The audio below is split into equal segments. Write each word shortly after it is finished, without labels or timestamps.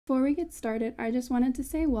Before we get started, I just wanted to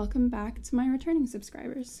say welcome back to my returning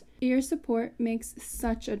subscribers. Your support makes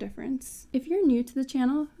such a difference. If you're new to the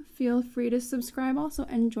channel, feel free to subscribe also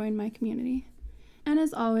and join my community. And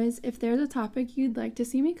as always, if there's a topic you'd like to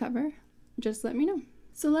see me cover, just let me know.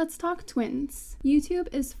 So let's talk twins.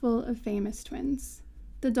 YouTube is full of famous twins.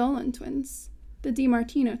 The Dolan twins, the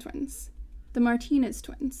DiMartino twins, the Martinez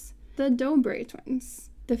twins, the Dobre twins.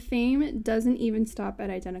 The fame doesn't even stop at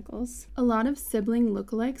identicals. A lot of sibling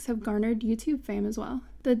lookalikes have garnered YouTube fame as well.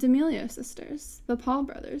 The D'Amelio sisters, the Paul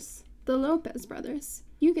brothers, the Lopez brothers.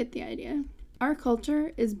 You get the idea. Our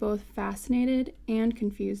culture is both fascinated and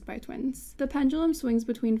confused by twins. The pendulum swings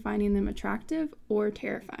between finding them attractive or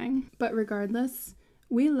terrifying. But regardless,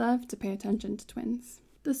 we love to pay attention to twins.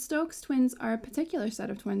 The Stokes twins are a particular set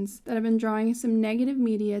of twins that have been drawing some negative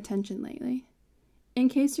media attention lately. In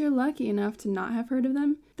case you're lucky enough to not have heard of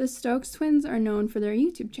them, the Stokes twins are known for their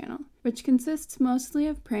YouTube channel, which consists mostly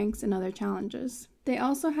of pranks and other challenges. They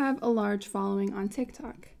also have a large following on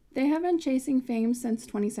TikTok. They have been chasing fame since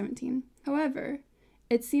 2017. However,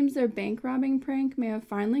 it seems their bank robbing prank may have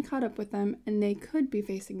finally caught up with them and they could be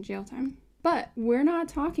facing jail time. But we're not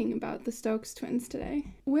talking about the Stokes twins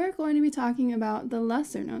today. We're going to be talking about the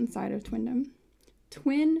lesser known side of twindom: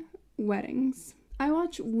 twin weddings. I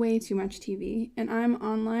watch way too much TV, and I'm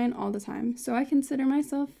online all the time, so I consider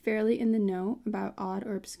myself fairly in the know about odd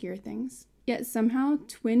or obscure things. Yet somehow,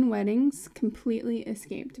 twin weddings completely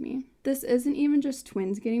escaped me. This isn't even just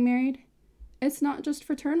twins getting married. It's not just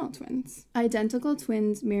fraternal twins. Identical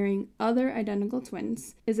twins marrying other identical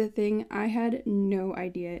twins is a thing I had no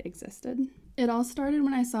idea existed. It all started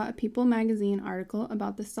when I saw a People magazine article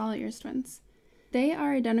about the Salyers twins. They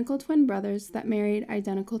are identical twin brothers that married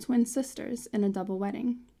identical twin sisters in a double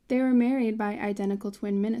wedding. They were married by identical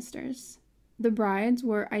twin ministers. The brides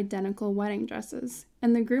wore identical wedding dresses,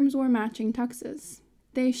 and the grooms wore matching tuxes.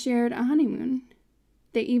 They shared a honeymoon.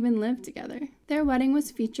 They even lived together. Their wedding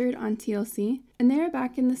was featured on TLC, and they are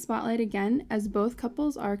back in the spotlight again as both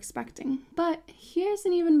couples are expecting. But here's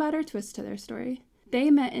an even better twist to their story.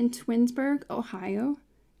 They met in Twinsburg, Ohio,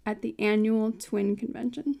 at the annual twin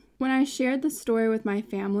convention. When I shared the story with my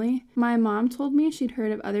family, my mom told me she'd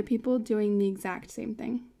heard of other people doing the exact same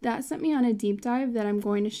thing. That sent me on a deep dive that I'm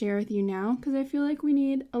going to share with you now because I feel like we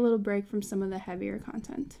need a little break from some of the heavier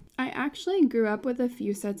content. I actually grew up with a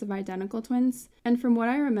few sets of identical twins, and from what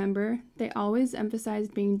I remember, they always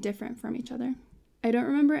emphasized being different from each other. I don't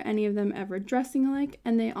remember any of them ever dressing alike,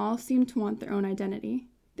 and they all seemed to want their own identity.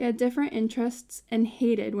 They had different interests and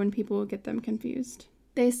hated when people would get them confused.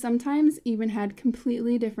 They sometimes even had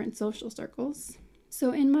completely different social circles.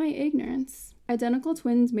 So in my ignorance, identical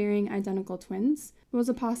twins marrying identical twins was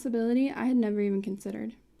a possibility I had never even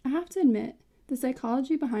considered. I have to admit, the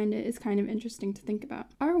psychology behind it is kind of interesting to think about.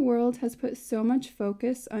 Our world has put so much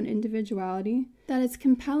focus on individuality that it's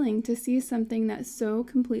compelling to see something that so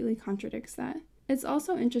completely contradicts that. It's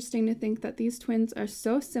also interesting to think that these twins are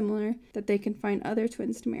so similar that they can find other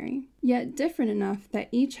twins to marry, yet different enough that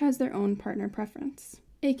each has their own partner preference.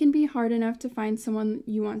 It can be hard enough to find someone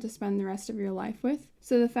you want to spend the rest of your life with,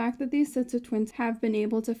 so the fact that these sets of twins have been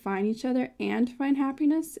able to find each other and find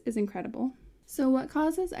happiness is incredible. So what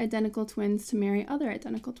causes identical twins to marry other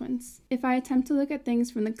identical twins? If I attempt to look at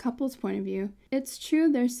things from the couple's point of view, it's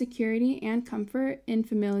true there's security and comfort in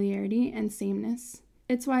familiarity and sameness.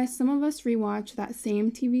 It's why some of us rewatch that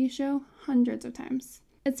same TV show hundreds of times.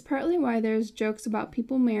 It's partly why there's jokes about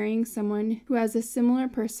people marrying someone who has a similar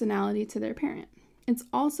personality to their parent. It's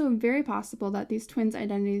also very possible that these twins'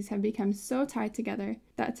 identities have become so tied together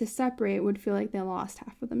that to separate would feel like they lost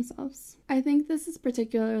half of themselves. I think this is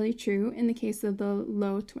particularly true in the case of the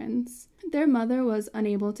Lowe twins. Their mother was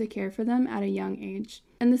unable to care for them at a young age,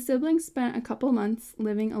 and the siblings spent a couple months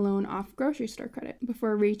living alone off grocery store credit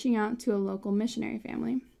before reaching out to a local missionary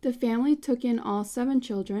family. The family took in all 7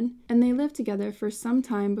 children, and they lived together for some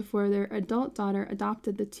time before their adult daughter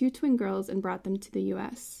adopted the 2 twin girls and brought them to the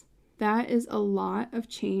U.S. That is a lot of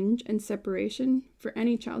change and separation for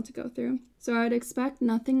any child to go through, so I would expect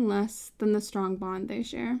nothing less than the strong bond they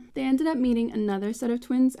share. They ended up meeting another set of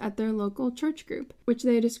twins at their local church group, which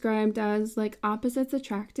they described as like opposites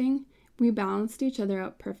attracting. We balanced each other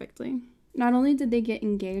out perfectly. Not only did they get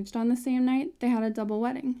engaged on the same night, they had a double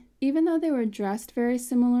wedding. Even though they were dressed very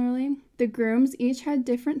similarly, the grooms each had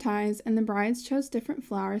different ties and the brides chose different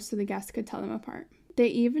flowers so the guests could tell them apart. They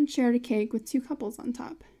even shared a cake with 2 couples on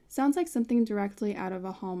top. Sounds like something directly out of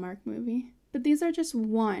a Hallmark movie. But these are just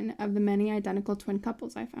one of the many identical twin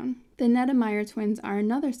couples I found. The Nedemeyer twins are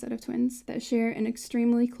another set of twins that share an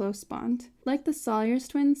extremely close bond. Like the Salyers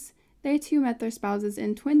twins, they too met their spouses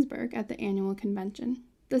in Twinsburg at the annual convention.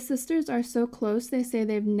 The sisters are so close they say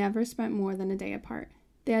they've never spent more than a day apart.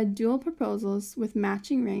 They had dual proposals with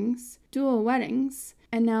matching rings, dual weddings,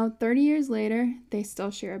 and now 30 years later, they still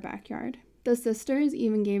share a backyard. The sisters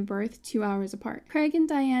even gave birth 2 hours apart. Craig and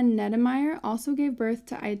Diane Nedemeyer also gave birth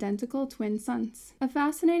to identical twin sons. A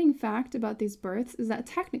fascinating fact about these births is that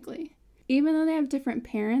technically, even though they have different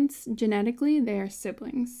parents, genetically they are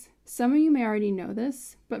siblings. Some of you may already know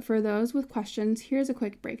this, but for those with questions, here's a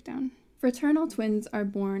quick breakdown. Fraternal twins are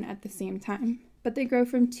born at the same time, but they grow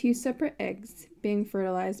from 2 separate eggs being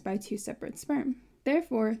fertilized by 2 separate sperm.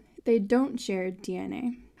 Therefore, they don't share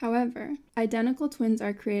DNA. However, identical twins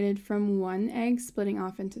are created from 1 egg splitting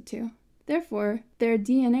off into 2. Therefore, their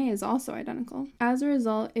DNA is also identical. As a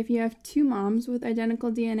result, if you have 2 moms with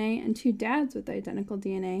identical DNA and 2 dads with identical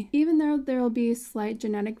DNA, even though there will be slight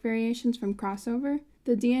genetic variations from crossover,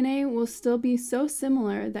 the DNA will still be so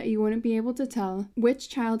similar that you wouldn't be able to tell which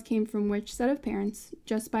child came from which set of parents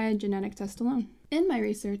just by a genetic test alone. In my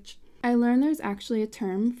research, I learned there's actually a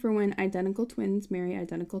term for when identical twins marry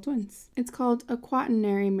identical twins. It's called a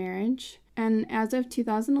quaternary marriage, and as of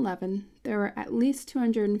 2011, there were at least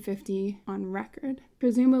 250 on record.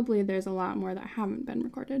 Presumably, there's a lot more that haven't been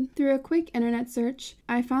recorded. Through a quick internet search,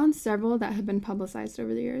 I found several that have been publicized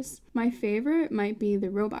over the years. My favorite might be the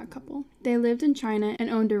robot couple. They lived in China and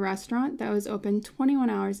owned a restaurant that was open 21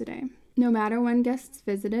 hours a day. No matter when guests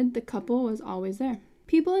visited, the couple was always there.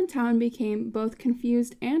 People in town became both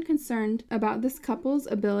confused and concerned about this couple's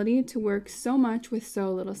ability to work so much with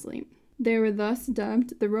so little sleep. They were thus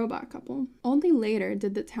dubbed the robot couple. Only later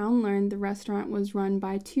did the town learn the restaurant was run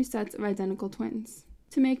by 2 sets of identical twins.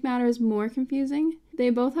 To make matters more confusing, they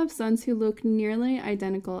both have sons who look nearly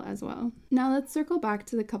identical as well. Now let's circle back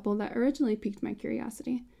to the couple that originally piqued my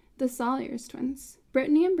curiosity, the Salyers twins.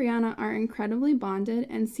 Brittany and Brianna are incredibly bonded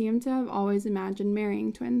and seem to have always imagined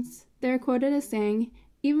marrying twins. They're quoted as saying,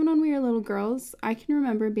 "Even when we were little girls, I can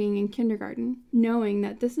remember being in kindergarten, knowing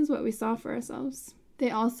that this is what we saw for ourselves." They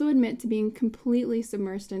also admit to being completely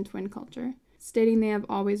submersed in twin culture, stating they have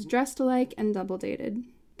always dressed alike and double dated.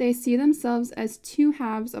 They see themselves as 2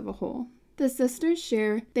 halves of a whole. The sisters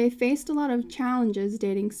share they faced a lot of challenges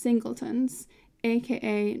dating singletons,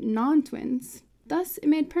 aka non-twins. Thus, it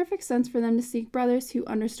made perfect sense for them to seek brothers who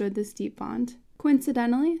understood this deep bond.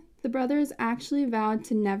 Coincidentally, the brothers actually vowed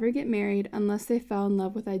to never get married unless they fell in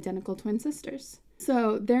love with identical twin sisters.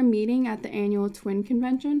 So, their meeting at the annual twin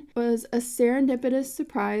convention was a serendipitous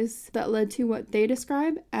surprise that led to what they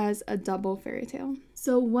describe as a double fairy tale.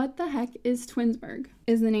 So, what the heck is Twinsburg?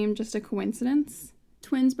 Is the name just a coincidence?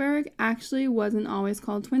 Twinsburg actually wasn't always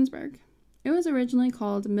called Twinsburg. It was originally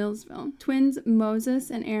called Millsville. Twins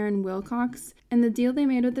Moses and Aaron Wilcox and the deal they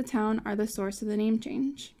made with the town are the source of the name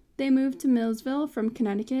change. They moved to Millsville from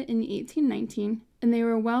Connecticut in 1819, and they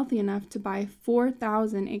were wealthy enough to buy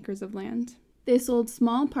 4,000 acres of land. They sold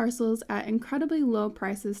small parcels at incredibly low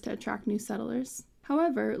prices to attract new settlers.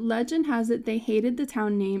 However, legend has it they hated the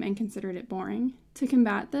town name and considered it boring. To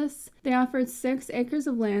combat this, they offered 6 acres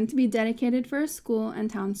of land to be dedicated for a school and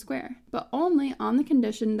town square, but only on the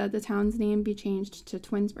condition that the town's name be changed to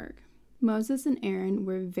Twinsburg. Moses and Aaron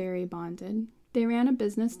were very bonded. They ran a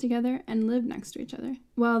business together and lived next to each other.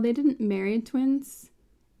 While they didn't marry twins,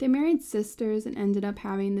 they married sisters and ended up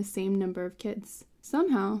having the same number of kids.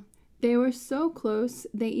 Somehow, they were so close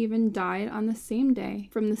they even died on the same day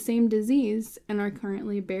from the same disease and are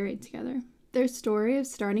currently buried together. Their story of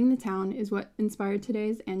starting the town is what inspired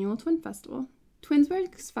today's annual Twin Festival.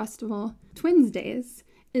 Twinsburg's festival, Twins Days,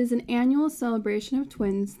 is an annual celebration of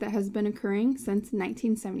twins that has been occurring since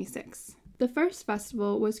 1976. The first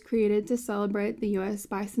festival was created to celebrate the U.S.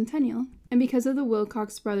 bicentennial, and because of the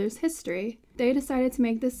Wilcox brothers' history, they decided to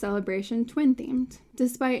make this celebration twin-themed.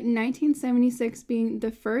 Despite 1976 being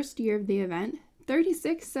the first year of the event,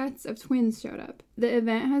 36 sets of twins showed up. The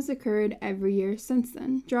event has occurred every year since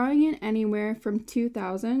then, drawing in anywhere from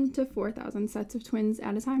 2,000 to 4,000 sets of twins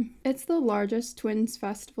at a time. It's the largest twins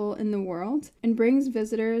festival in the world and brings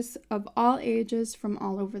visitors of all ages from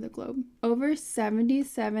all over the globe. Over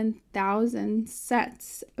 77,000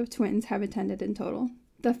 sets of twins have attended in total.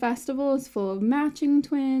 The festival is full of matching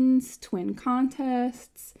twins, twin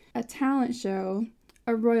contests, a talent show,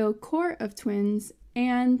 a royal court of twins,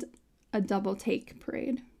 and a double take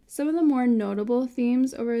parade. Some of the more notable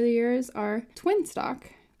themes over the years are Twinstock,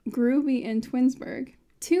 Groovy in Twinsburg,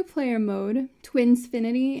 2-player mode,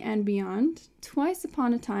 Twinsfinity and Beyond, Twice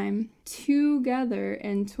Upon a Time, Together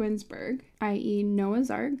in Twinsburg, i.e.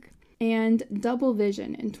 Noah's Ark, and Double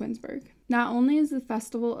Vision in Twinsburg. Not only is the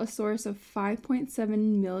festival a source of $5.7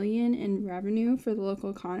 million in revenue for the local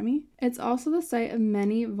economy, it's also the site of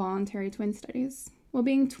many voluntary twin studies. While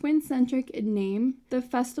being twin-centric in name, the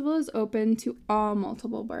festival is open to all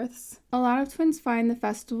multiple births. A lot of twins find the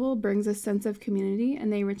festival brings a sense of community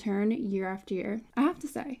and they return year after year. I have to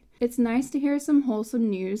say, it's nice to hear some wholesome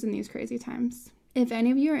news in these crazy times. If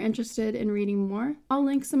any of you are interested in reading more, I'll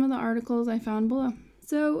link some of the articles I found below.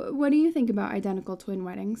 So, what do you think about identical twin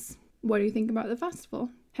weddings? What do you think about the festival?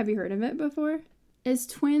 Have you heard of it before? Is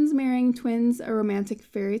twins marrying twins a romantic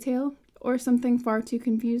fairy tale or something far too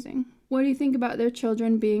confusing? What do you think about their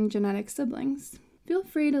children being genetic siblings? Feel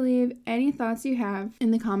free to leave any thoughts you have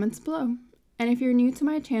in the comments below. And if you're new to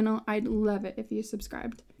my channel, I'd love it if you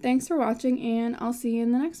subscribed. Thanks for watching, and I'll see you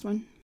in the next one.